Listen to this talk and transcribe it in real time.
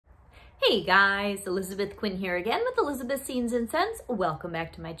Hey guys, Elizabeth Quinn here again with Elizabeth Scenes and Scents. Welcome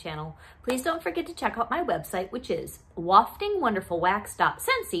back to my channel. Please don't forget to check out my website, which is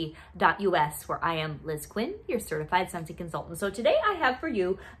waftingwonderfulwax.scentsy.us, where I am Liz Quinn, your certified Scentsy consultant. So today I have for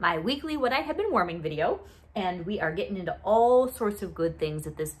you my weekly What I Have Been Warming video, and we are getting into all sorts of good things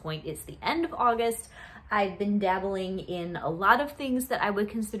at this point. It's the end of August. I've been dabbling in a lot of things that I would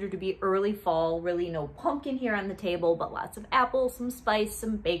consider to be early fall. Really no pumpkin here on the table, but lots of apples, some spice,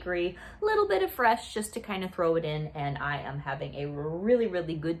 some bakery, a little bit of fresh just to kind of throw it in. And I am having a really,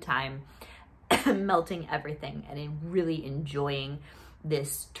 really good time melting everything and really enjoying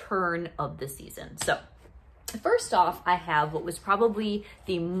this turn of the season. So first off, I have what was probably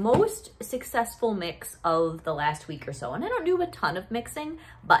the most successful mix of the last week or so. And I don't do a ton of mixing,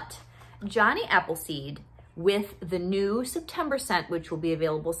 but Johnny Appleseed with the new September scent, which will be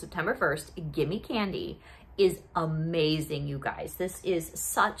available September 1st, Gimme Candy, is amazing, you guys. This is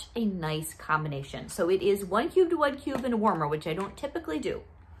such a nice combination. So it is 1 cube to 1 cube in a warmer, which I don't typically do.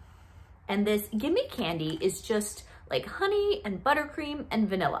 And this Gimme Candy is just like honey and buttercream and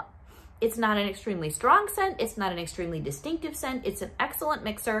vanilla. It's not an extremely strong scent. It's not an extremely distinctive scent. It's an excellent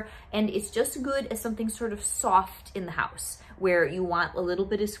mixer, and it's just good as something sort of soft in the house where you want a little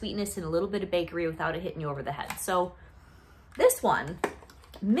bit of sweetness and a little bit of bakery without it hitting you over the head. So this one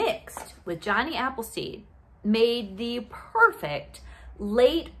mixed with Johnny Appleseed made the perfect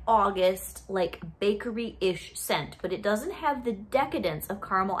late August, like bakery-ish scent, but it doesn't have the decadence of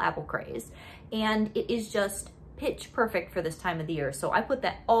caramel apple craze. And it is just pitch perfect for this time of the year. So I put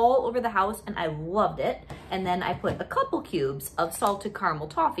that all over the house and I loved it. And then I put a couple cubes of salted caramel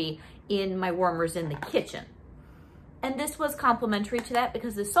toffee in my warmers in the kitchen. And this was complimentary to that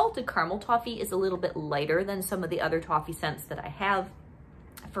because the salted caramel toffee is a little bit lighter than some of the other toffee scents that I have.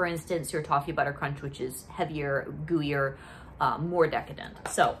 For instance, your Toffee Butter Crunch, which is heavier, gooier, more decadent.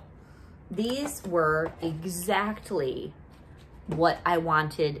 So these were exactly what I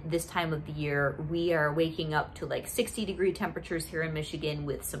wanted this time of the year. We are waking up to like 60-degree temperatures here in Michigan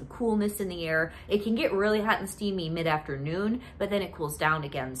with some coolness in the air. It can get really hot and steamy mid-afternoon, but then it cools down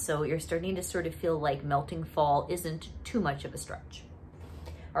again. So you're starting to sort of feel like melting fall isn't too much of a stretch.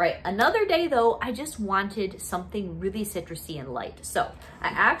 All right, another day though, I just wanted something really citrusy and light. So I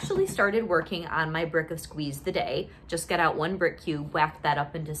actually started working on my brick of Squeeze the Day. Just got out 1 brick cube, whacked that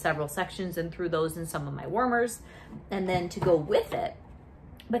up into several sections and threw those in some of my warmers. And then to go with it,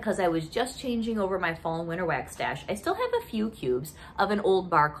 because I was just changing over my fall and winter wax stash, I still have a few cubes of an old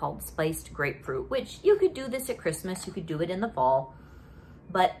bar called Spiced Grapefruit, which you could do this at Christmas, you could do it in the fall.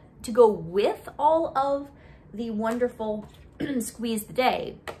 But to go with all of the wonderful Squeeze the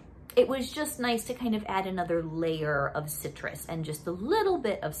Day, it was just nice to kind of add another layer of citrus and just a little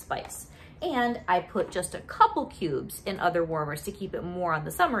bit of spice. And I put just a couple cubes in other warmers to keep it more on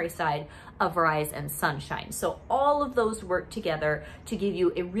the summery side of Rise and Sunshine. So all of those work together to give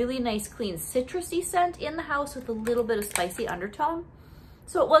you a really nice, clean, citrusy scent in the house with a little bit of spicy undertone.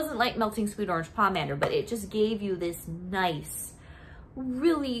 So it wasn't like melting sweet orange pomander, but it just gave you this nice,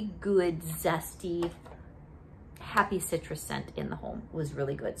 really good, zesty, happy citrus scent in the home. It was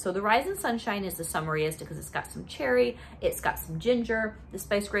really good. So the Rise and Sunshine is the summariest because it's got some cherry, it's got some ginger. The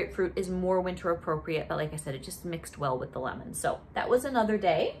Spiced Grapefruit is more winter appropriate, but like I said, it just mixed well with the lemon. So that was another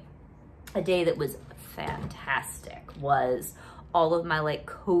day. A day that was fantastic was all of my like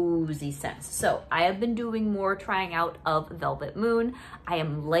cozy scents. So I have been doing more trying out of Velvet Moon. I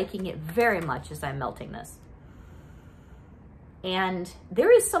am liking it very much as I'm melting this. And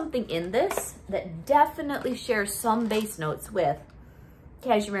there is something in this that definitely shares some base notes with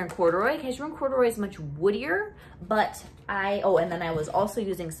Cashmere and Corduroy. Cashmere and Corduroy is much woodier, but and then I was also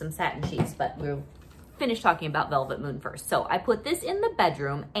using some satin sheets, but we'll finish talking about Velvet Moon first. So I put this in the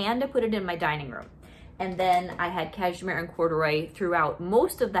bedroom and I put it in my dining room. And then I had Cashmere and Corduroy throughout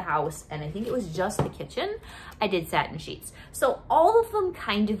most of the house, and I think it was just the kitchen. I did satin sheets. So all of them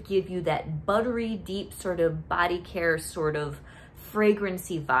kind of give you that buttery, deep sort of body care sort of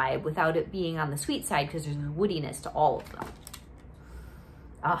fragrancy vibe without it being on the sweet side because there's woodiness to all of them.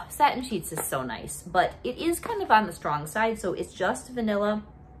 Satin sheets is so nice, but it is kind of on the strong side. So it's just vanilla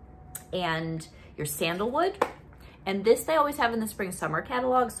and your sandalwood. And this they always have in the spring summer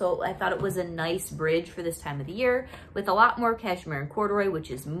catalog, so I thought it was a nice bridge for this time of the year with a lot more Cashmere and Corduroy, which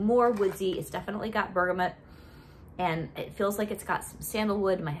is more woodsy. It's definitely got bergamot, and it feels like it's got some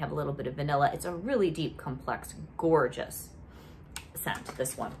sandalwood, might have a little bit of vanilla. It's a really deep, complex, gorgeous scent,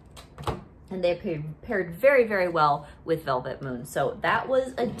 this one. And they paired very, very well with Velvet Moon. So that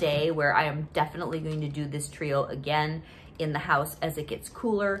was a day where I am definitely going to do this trio again in the house as it gets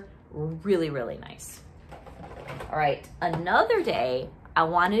cooler. Really, really nice. All right, another day I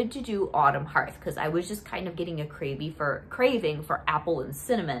wanted to do Autumn Hearth because I was just kind of getting a craving for apple and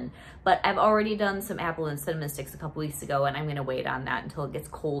cinnamon, but I've already done some apple and cinnamon sticks a couple weeks ago, and I'm gonna wait on that until it gets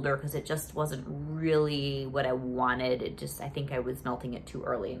colder because it just wasn't really what I wanted. I think I was melting it too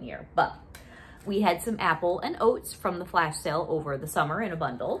early in the year. But we had some apple and oats from the flash sale over the summer in a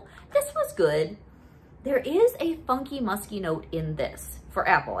bundle. This was good. There is a funky musky note in this for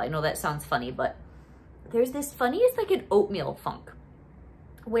apple. I know that sounds funny, but there's this funny, it's like an oatmeal funk,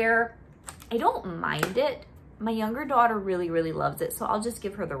 where I don't mind it. My younger daughter really, really loves it, so I'll just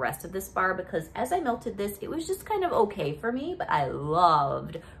give her the rest of this bar because as I melted this, it was just kind of okay for me, but I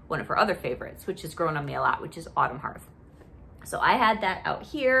loved one of her other favorites, which has grown on me a lot, which is Autumn Hearth. So I had that out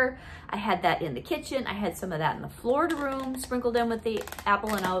here. I had that in the kitchen. I had some of that in the Florida room, sprinkled in with the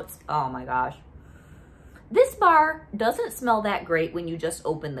apple and oats. Oh my gosh. This bar doesn't smell that great when you just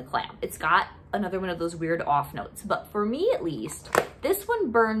open the clam. It's got another one of those weird off notes, but for me at least, this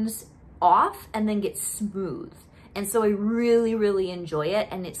one burns off and then gets smooth. And so I really, really enjoy it.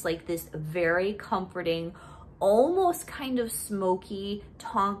 And it's like this very comforting, almost kind of smoky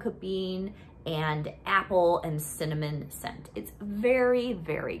tonka bean and apple and cinnamon scent. It's very,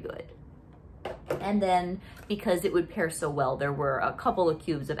 very good. And then because it would pair so well, there were a couple of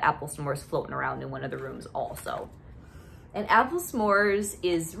cubes of apple s'mores floating around in one of the rooms also. And apple s'mores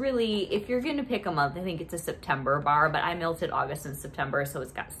is really, if you're gonna pick a month, I think it's a September bar, but I melted August and September, so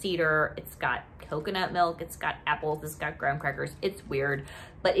it's got cedar, it's got coconut milk, it's got apples, it's got graham crackers. It's weird,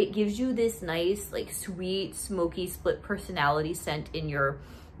 but it gives you this nice, like sweet, smoky, split personality scent in your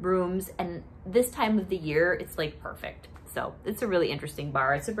rooms. And this time of the year, it's like perfect. So it's a really interesting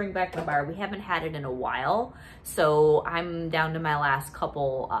bar. It's a bring back my bar. We haven't had it in a while. So I'm down to my last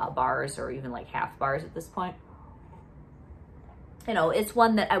couple bars, or even like half bars at this point. You know, it's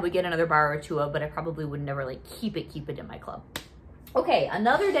one that I would get another bar or two of, but I probably would never like keep it in my club. Okay,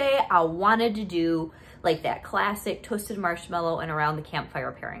 another day I wanted to do like that classic toasted marshmallow and around the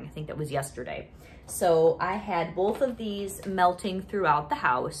campfire pairing. I think that was yesterday. So I had both of these melting throughout the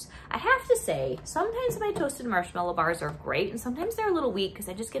house. I have to say, sometimes my toasted marshmallow bars are great and sometimes they're a little weak because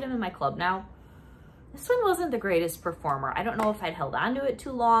I just get them in my club now. This one wasn't the greatest performer. I don't know if I'd held on to it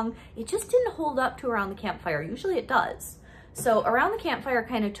too long. It just didn't hold up to around the campfire. Usually it does. So around the campfire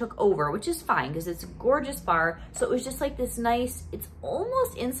kind of took over, which is fine because it's a gorgeous bar. So it was just like this nice, it's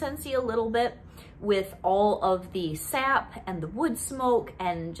almost incensey a little bit with all of the sap and the wood smoke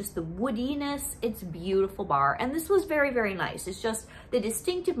and just the woodiness. It's a beautiful bar. And this was very, very nice. It's just the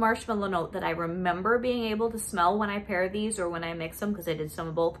distinctive marshmallow note that I remember being able to smell when I pair these or when I mix them, because I did some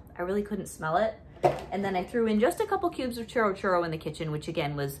of both. I really couldn't smell it. And then I threw in just a couple cubes of churro churro in the kitchen, which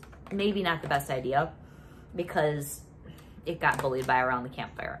again was maybe not the best idea because it got bullied by around the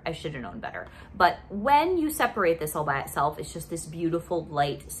campfire. I should have known better. But when you separate this all by itself, it's just this beautiful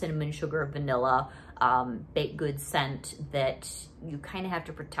light cinnamon sugar vanilla baked goods scent that you kind of have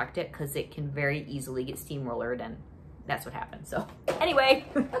to protect it because it can very easily get steamrollered, and that's what happened. So anyway,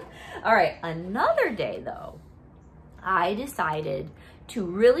 all right, another day though, I decided to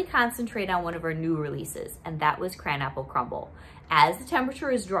really concentrate on one of our new releases, and that was Cran-Apple Crumble. As the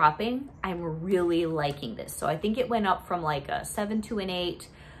temperature is dropping, I'm really liking this. So I think it went up from like a 7 to an 8,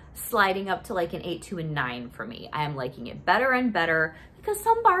 sliding up to like an 8 to a 9 for me. I am liking it better and better because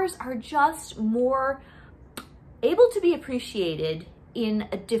some bars are just more able to be appreciated in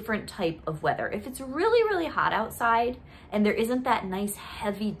a different type of weather. If it's really, really hot outside and there isn't that nice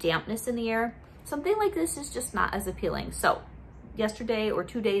heavy dampness in the air, something like this is just not as appealing. So yesterday or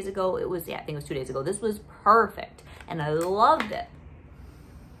 2 days ago, I think it was 2 days ago, this was perfect and I loved it.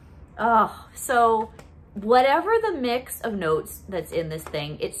 Oh, so whatever the mix of notes that's in this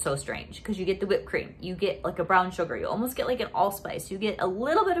thing, it's so strange because you get the whipped cream, you get like a brown sugar, you almost get like an allspice, you get a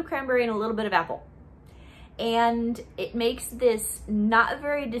little bit of cranberry and a little bit of apple. And it makes this not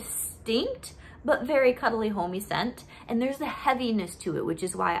very distinct, but very cuddly, homey scent. And there's a heaviness to it, which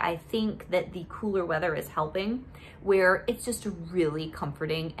is why I think that the cooler weather is helping, where it's just really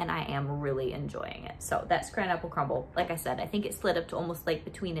comforting and I am really enjoying it. So that's Cran-Apple Crumble. Like I said, I think it slid up to almost like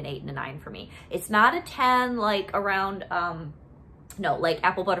between an 8 and a 9 for me. It's not a 10 like around, no, like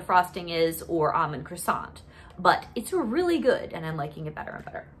apple butter frosting is or almond croissant, but it's really good and I'm liking it better and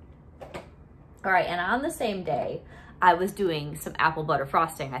better. All right, and on the same day, I was doing some apple butter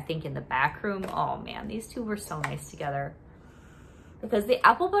frosting, I think in the back room. Oh man, these two were so nice together. Because the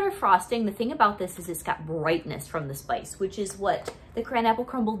apple butter frosting, the thing about this is it's got brightness from the spice, which is what the Cran-Apple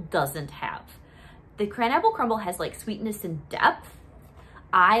Crumble doesn't have. The Cran-Apple Crumble has like sweetness and depth.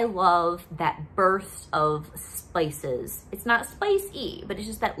 I love that burst of spices. It's not spicy, but it's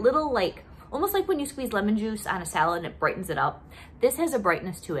just that little like almost like when you squeeze lemon juice on a salad and it brightens it up. This has a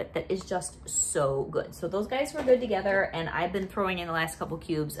brightness to it that is just so good. So those guys were good together, and I've been throwing in the last couple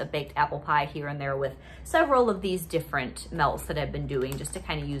cubes of baked apple pie here and there with several of these different melts that I've been doing just to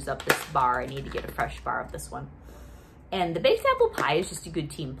kind of use up this bar. I need to get a fresh bar of this one. And the baked apple pie is just a good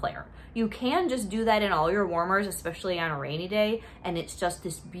team player. You can just do that in all your warmers, especially on a rainy day, and it's just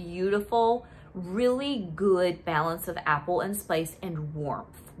this beautiful, really good balance of apple and spice and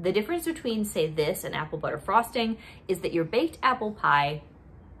warmth. The difference between, say, this and apple butter frosting is that your baked apple pie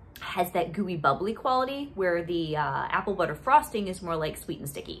has that gooey bubbly quality, where the apple butter frosting is more like sweet and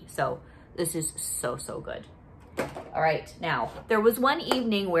sticky. So this is so, so good. All right, now, there was one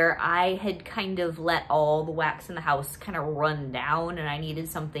evening where I had kind of let all the wax in the house kind of run down, and I needed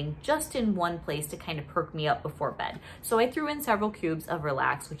something just in one place to kind of perk me up before bed. So I threw in several cubes of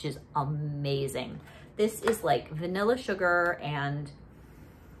Relax, which is amazing. This is like vanilla sugar, and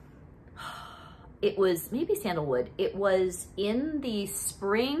it was maybe sandalwood. It was in the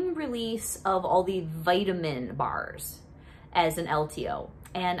spring release of all the vitamin bars as an LTO.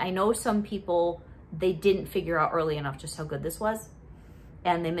 And I know some people, they didn't figure out early enough just how good this was,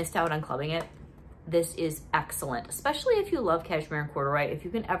 and they missed out on clubbing it. This is excellent, especially if you love cashmere and corduroy. If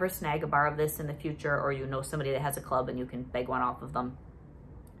you can ever snag a bar of this in the future, or you know somebody that has a club and you can beg one off of them.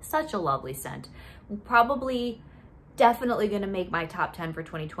 Such a lovely scent. Probably, definitely gonna make my top 10 for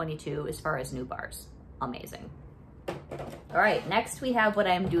 2022 as far as new bars. Amazing. All right, next we have what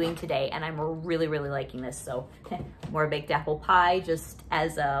I'm doing today, and I'm really, really liking this. So more baked apple pie, just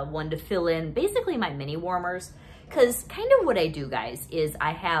as a one to fill in basically my mini warmers. Because kind of what I do, guys, is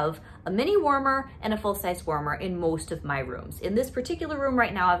I have a mini warmer and a full-size warmer in most of my rooms. In this particular room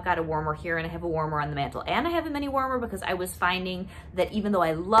right now, I've got a warmer here, and I have a warmer on the mantle. And I have a mini warmer because I was finding that even though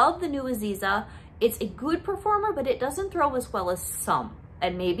I love the new Aziza, it's a good performer, but it doesn't throw as well as some.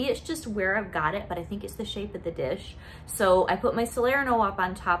 And maybe it's just where I've got it, but I think it's the shape of the dish. So I put my Salerno up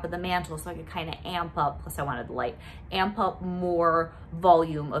on top of the mantle so I could kind of amp up, plus I wanted the light, amp up more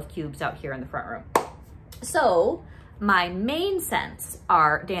volume of cubes out here in the front room. So my main scents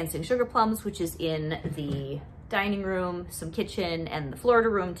are Dancing Sugar Plums, which is in the dining room, some kitchen, and the Florida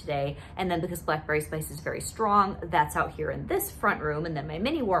room today. And then because Blackberry Spice is very strong, that's out here in this front room. And then my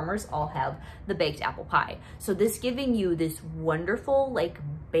mini warmers all have the baked apple pie. So this giving you this wonderful like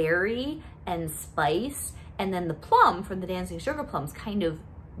berry and spice. And then the plum from the Dancing Sugar Plums kind of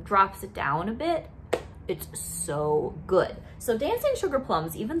drops it down a bit. It's so good. So Dancing Sugar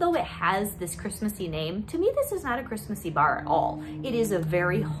Plums, even though it has this Christmassy name, to me this is not a Christmassy bar at all. It is a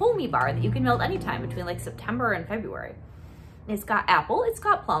very homey bar that you can melt anytime between like September and February. It's got apple, it's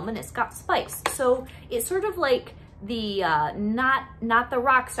got plum, and it's got spice. So it's sort of like the, not the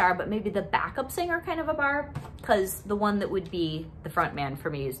rock star, but maybe the backup singer kind of a bar, because the one that would be the front man for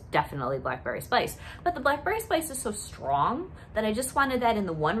me is definitely Blackberry Spice. But the Blackberry Spice is so strong that I just wanted that in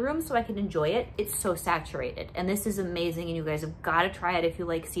the one room so I could enjoy it. It's so saturated, and this is amazing, and you guys have got to try it if you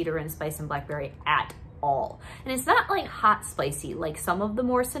like cedar and spice and blackberry at all. And it's not like hot spicy like some of the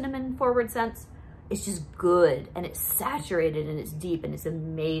more cinnamon forward scents. It's just good, and it's saturated, and it's deep, and it's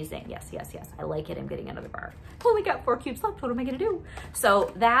amazing. Yes, yes, yes, I like it. I'm getting another bar. Only got 4 cubes left. What am I gonna do?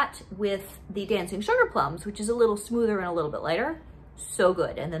 So that with the Dancing Sugar Plums, which is a little smoother and a little bit lighter, so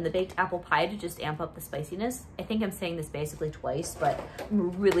good. And then the baked apple pie to just amp up the spiciness. I think I'm saying this basically twice, but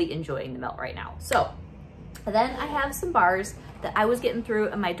I'm really enjoying the melt right now. So then I have some bars that I was getting through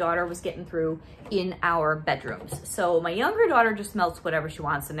and my daughter was getting through in our bedrooms. So my younger daughter just melts whatever she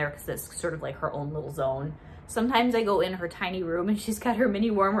wants in there because it's sort of like her own little zone. Sometimes I go in her tiny room and she's got her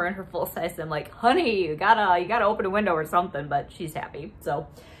mini warmer and her full size, and I'm like, honey, you gotta open a window or something, but she's happy. So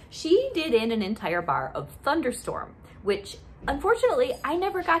she did in an entire bar of Thunderstorm, which unfortunately I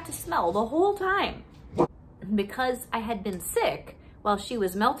never got to smell the whole time because I had been sick while she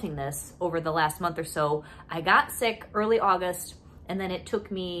was melting this over the last month or so. I got sick early August, and then it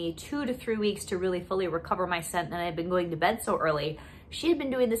took me 2 to 3 weeks to really fully recover my scent, and I'd been going to bed so early. She had been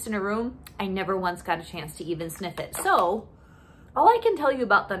doing this in her room. I never once got a chance to even sniff it. So all I can tell you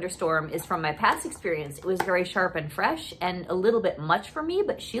about Thunderstorm is from my past experience. It was very sharp and fresh and a little bit much for me,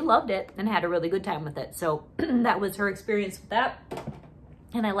 but she loved it and had a really good time with it. So that was her experience with that.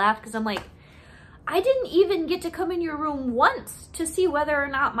 And I laughed because I'm like, I didn't even get to come in your room once to see whether or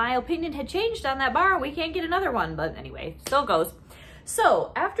not my opinion had changed on that bar. We can't get another one, but anyway, still goes.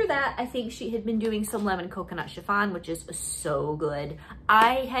 So after that, I think she had been doing some lemon coconut chiffon, which is so good.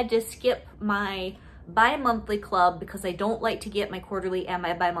 I had to skip my bi-monthly club because I don't like to get my quarterly and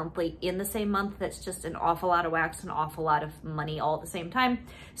my bi-monthly in the same month. That's just an awful lot of wax, an awful lot of money all at the same time.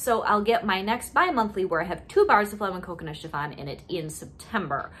 So I'll get my next bi-monthly where I have 2 bars of lemon coconut chiffon in it in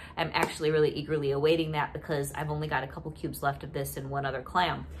September. I'm actually really eagerly awaiting that because I've only got a couple cubes left of this and 1 other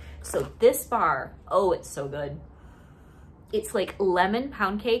clam. So this bar, oh, it's so good. It's like lemon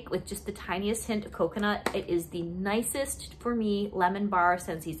pound cake with just the tiniest hint of coconut. It is the nicest, for me, lemon bar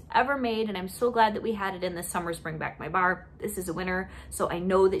Scentsy's ever made, and I'm so glad that we had it in this summer's Bring Back My Bar. This is a winner, so I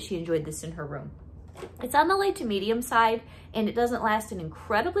know that she enjoyed this in her room. It's on the light to medium side, and it doesn't last an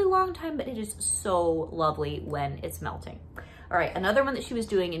incredibly long time, but it is so lovely when it's melting. All right, another one that she was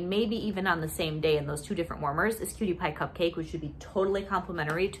doing, and maybe even on the same day in those 2 different warmers, is Cutie Pie Cupcake, which should be totally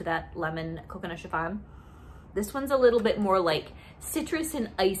complimentary to that lemon coconut chiffon. This one's a little bit more like citrus and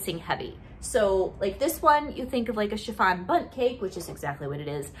icing heavy. So like this one, you think of like a chiffon bundt cake, which is exactly what it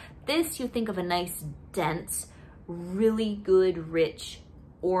is. This, you think of a nice, dense, really good, rich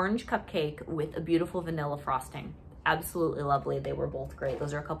orange cupcake with a beautiful vanilla frosting. Absolutely lovely. They were both great.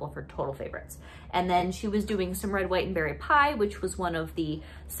 Those are a couple of her total favorites. And then she was doing some red, white, and berry pie, which was one of the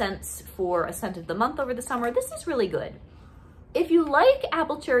scents for a scent of the month over the summer. This is really good. If you like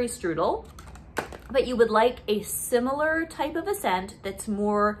apple cherry strudel, but you would like a similar type of a scent that's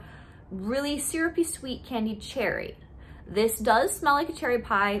more really syrupy sweet candied cherry. This does smell like a cherry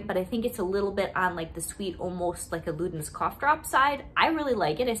pie, but I think it's a little bit on like the sweet, almost like a Luden's Cough Drop side. I really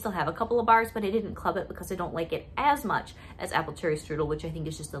like it. I still have a couple of bars, but I didn't club it because I don't like it as much as apple cherry strudel, which I think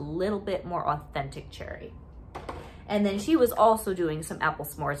is just a little bit more authentic cherry. And then she was also doing some apple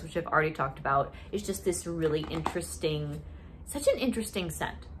s'mores, which I've already talked about. It's just this really interesting, such an interesting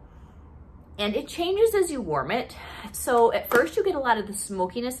scent. And it changes as you warm it. So at first you get a lot of the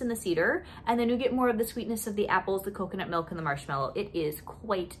smokiness in the cedar, and then you get more of the sweetness of the apples, the coconut milk, and the marshmallow. It is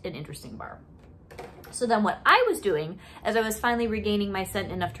quite an interesting bar. So then what I was doing, as I was finally regaining my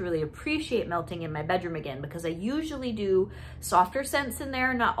scent enough to really appreciate melting in my bedroom again, because I usually do softer scents in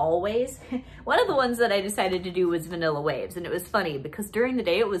there, not always. One of the ones that I decided to do was Vanilla Waves, and it was funny because during the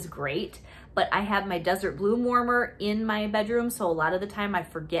day it was great, but I have my Desert Bloom warmer in my bedroom, so a lot of the time I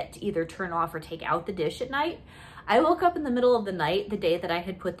forget to either turn off or take out the dish at night. I woke up in the middle of the night, the day that I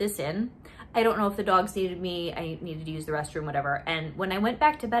had put this in. I don't know if the dogs needed me, I needed to use the restroom, whatever. And when I went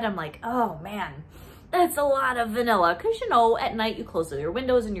back to bed, I'm like, oh man, that's a lot of vanilla. Cause you know, at night you close your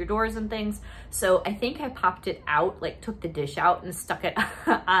windows and your doors and things. So I think I popped it out, like took the dish out and stuck it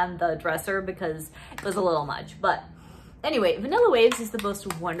on the dresser because it was a little much. But anyway, Vanilla Waves is the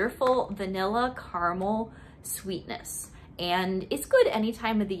most wonderful vanilla caramel sweetness. And it's good any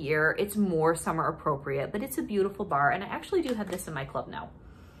time of the year. It's more summer appropriate, but it's a beautiful bar. And I actually do have this in my club now.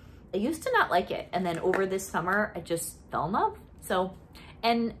 I used to not like it. And then over this summer, I just fell in love. So,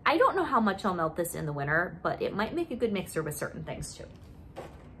 and I don't know how much I'll melt this in the winter, but it might make a good mixer with certain things too.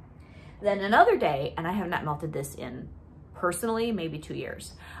 Then another day, and I have not melted this in personally, maybe 2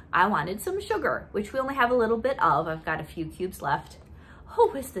 years. I wanted some sugar, which we only have a little bit of. I've got a few cubes left.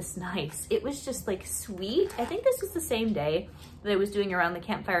 Oh, is this nice? It was just like sweet. I think this was the same day that I was doing around the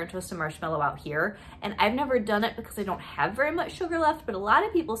campfire and toasted marshmallow out here. And I've never done it because I don't have very much sugar left, but a lot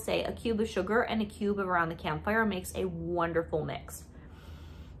of people say a cube of sugar and a cube of around the campfire makes a wonderful mix.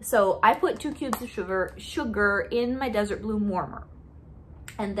 So I put 2 cubes of sugar in my Desert Bloom warmer.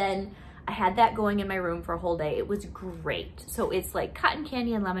 And then I had that going in my room for a whole day. It was great. So it's like cotton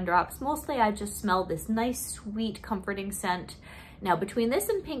candy and lemon drops. Mostly I just smelled this nice, sweet, comforting scent. Now between this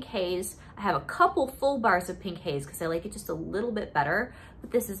and Pink Haze, I have a couple full bars of Pink Haze because I like it just a little bit better, but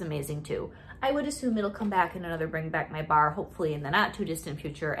this is amazing too. I would assume it'll come back in another Bring Back My Bar, hopefully in the not too distant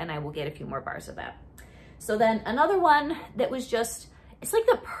future, and I will get a few more bars of that. So then another one that was just, it's like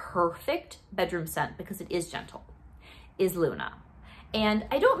the perfect bedroom scent because it is gentle, is Luna. And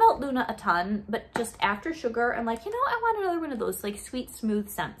I don't melt Luna a ton, but just after sugar, I'm like, you know, I want another one of those like sweet, smooth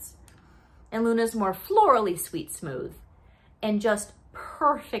scents. And Luna's more florally sweet, smooth, and just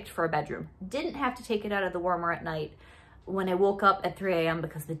perfect for a bedroom. Didn't have to take it out of the warmer at night when I woke up at 3 a.m.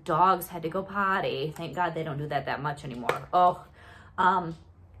 because the dogs had to go potty. Thank God they don't do that much anymore. Oh,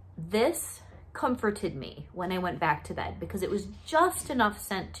 this comforted me when I went back to bed because it was just enough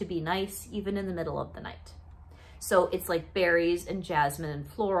scent to be nice even in the middle of the night. So it's like berries and jasmine and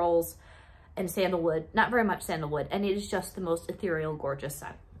florals and sandalwood, not very much sandalwood, and it is just the most ethereal, gorgeous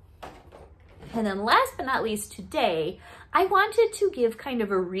scent. And then last but not least today, I wanted to give kind of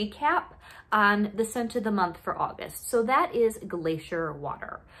a recap on the scent of the month for August. So that is Glacier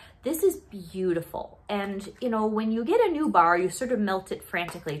Water. This is beautiful. And you know, when you get a new bar, you sort of melt it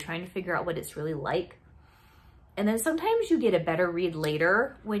frantically trying to figure out what it's really like. And then sometimes you get a better read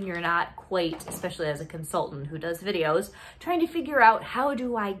later when you're not quite, especially as a consultant who does videos, trying to figure out how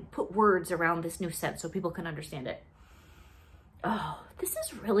do I put words around this new scent so people can understand it. Oh, this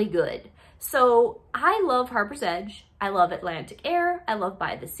is really good. So I love Harper's Edge. I love Atlantic Air. I love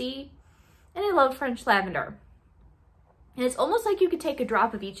By the Sea. And I love French Lavender. And it's almost like you could take a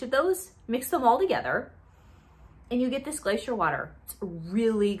drop of each of those, mix them all together, and you get this glacier water. It's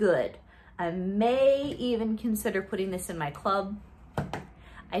really good. I may even consider putting this in my club.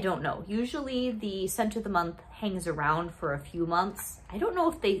 I don't know. Usually the scent of the month hangs around for a few months. I don't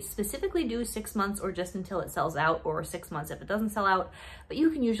know if they specifically do 6 months or just until it sells out, or 6 months if it doesn't sell out, but you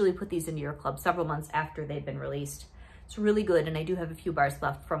can usually put these into your club several months after they've been released. It's really good, and I do have a few bars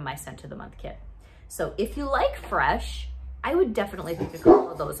left from my scent of the month kit. So if you like fresh, I would definitely pick a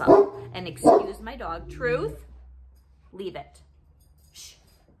couple of those up. And excuse my dog, Truth, leave it. Shh.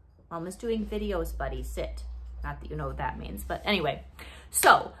 Mama's doing videos, buddy, sit. Not that you know what that means, but anyway.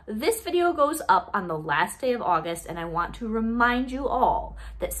 So this video goes up on the last day of August, and I want to remind you all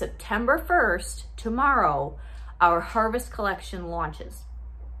that September 1st, tomorrow, our Harvest Collection launches.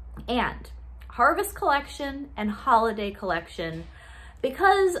 And Harvest Collection and Holiday Collection,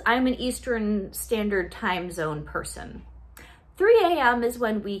 because I'm an Eastern Standard Time Zone person, 3 a.m. is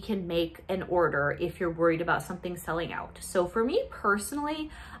when we can make an order if you're worried about something selling out. So for me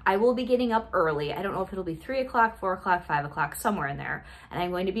personally, I will be getting up early. I don't know if it'll be 3 o'clock, 4 o'clock, 5 o'clock, somewhere in there. And I'm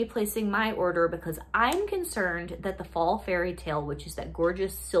going to be placing my order because I'm concerned that the Fall Fairy Tale, which is that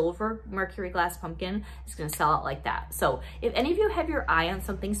gorgeous silver mercury glass pumpkin, is going to sell out like that. So if any of you have your eye on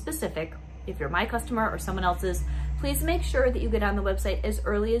something specific, if you're my customer or someone else's, please make sure that you get on the website as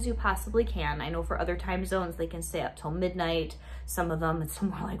early as you possibly can. I know for other time zones, they can stay up till midnight. Some of them, it's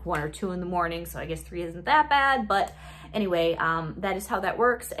more like 1 or 2 in the morning, so I guess 3 isn't that bad. But anyway, that is how that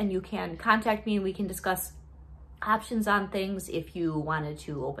works. And you can contact me and we can discuss options on things if you wanted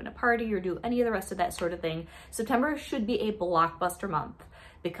to open a party or do any of the rest of that sort of thing. September should be a blockbuster month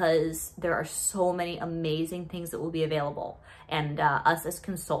because there are so many amazing things that will be available. And us as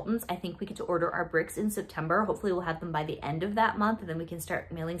consultants, I think we get to order our bricks in September. Hopefully we'll have them by the end of that month, and then we can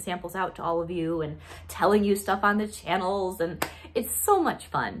start mailing samples out to all of you and telling you stuff on the channels. And it's so much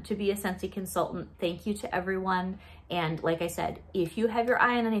fun to be a Scentsy consultant. Thank you to everyone. And like I said, if you have your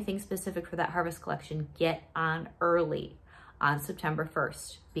eye on anything specific for that Harvest Collection, get on early on September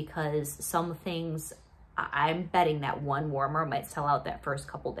 1st, because some things, I'm betting that one warmer might sell out that first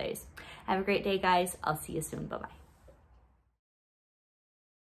couple days. Have a great day, guys. I'll see you soon. Bye-bye.